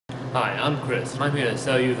Hi, I'm Chris, and I'm here to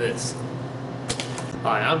tell you this.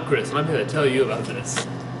 Hi, I'm Chris, and I'm here to tell you about this.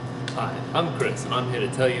 Hi, I'm Chris, and I'm here to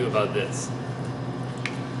tell you about this.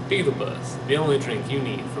 Beetle Buzz, the only drink you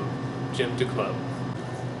need from gym to club.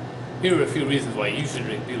 Here are a few reasons why you should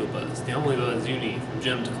drink Beetle Buzz, the only buzz you need from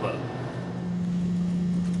gym to club.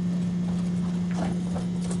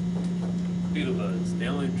 Beetle Buzz, the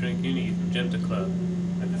only drink you need from gym to club.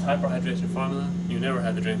 With this hyperhydration formula, you never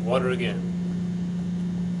have to drink water again.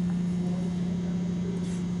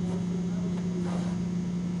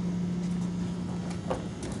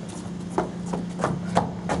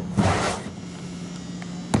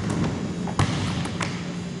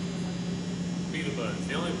 Beetle Buzz,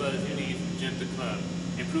 the only buzz you need from gym to club.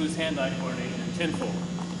 Improves hand-eye coordination tenfold.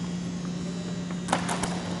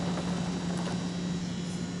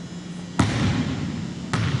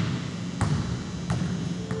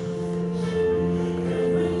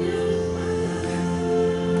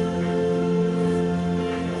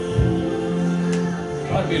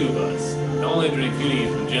 Try Beetle Buzz, the only drink you need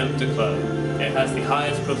from gym to club. It has the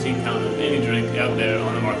highest protein count of any drink out there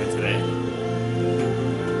on the market today.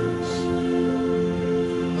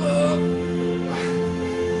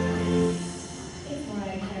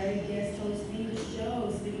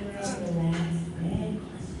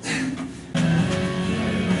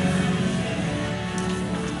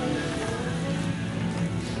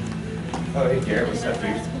 Oh, hey Garrett, what's up,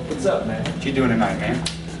 dude? What's up, man? What you doing tonight, man?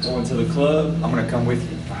 Going to the club? I'm gonna come with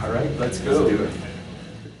you. All right, let's go. Let's do it.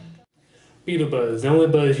 Beetle Buzz, the only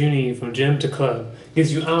buzz you need from gym to club,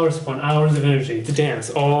 gives you hours upon hours of energy to dance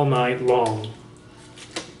all night long.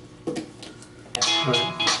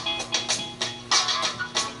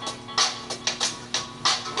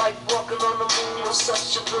 Like walking on the moon was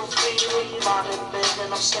such a good feeling. Modern bed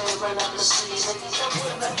and I'm staring at the ceiling.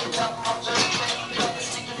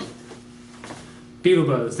 Beetle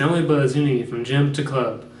Buzz, the only buzz you need from gym to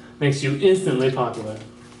club, makes you instantly popular.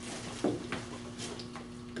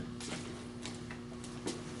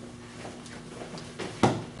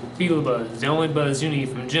 Beetle Buzz, the only buzz you need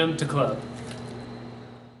from gym to club.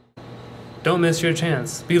 Don't miss your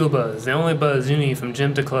chance. Beetle Buzz, the only buzz you need from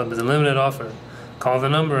gym to club, is a limited offer. Call the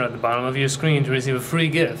number at the bottom of your screen to receive a free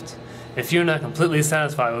gift. If you're not completely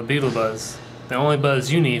satisfied with Beetle Buzz, the only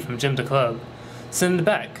buzz you need from gym to club, send it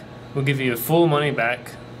back. We'll give you your full money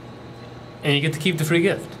back, and you get to keep the free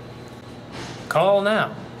gift. Call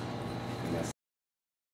now.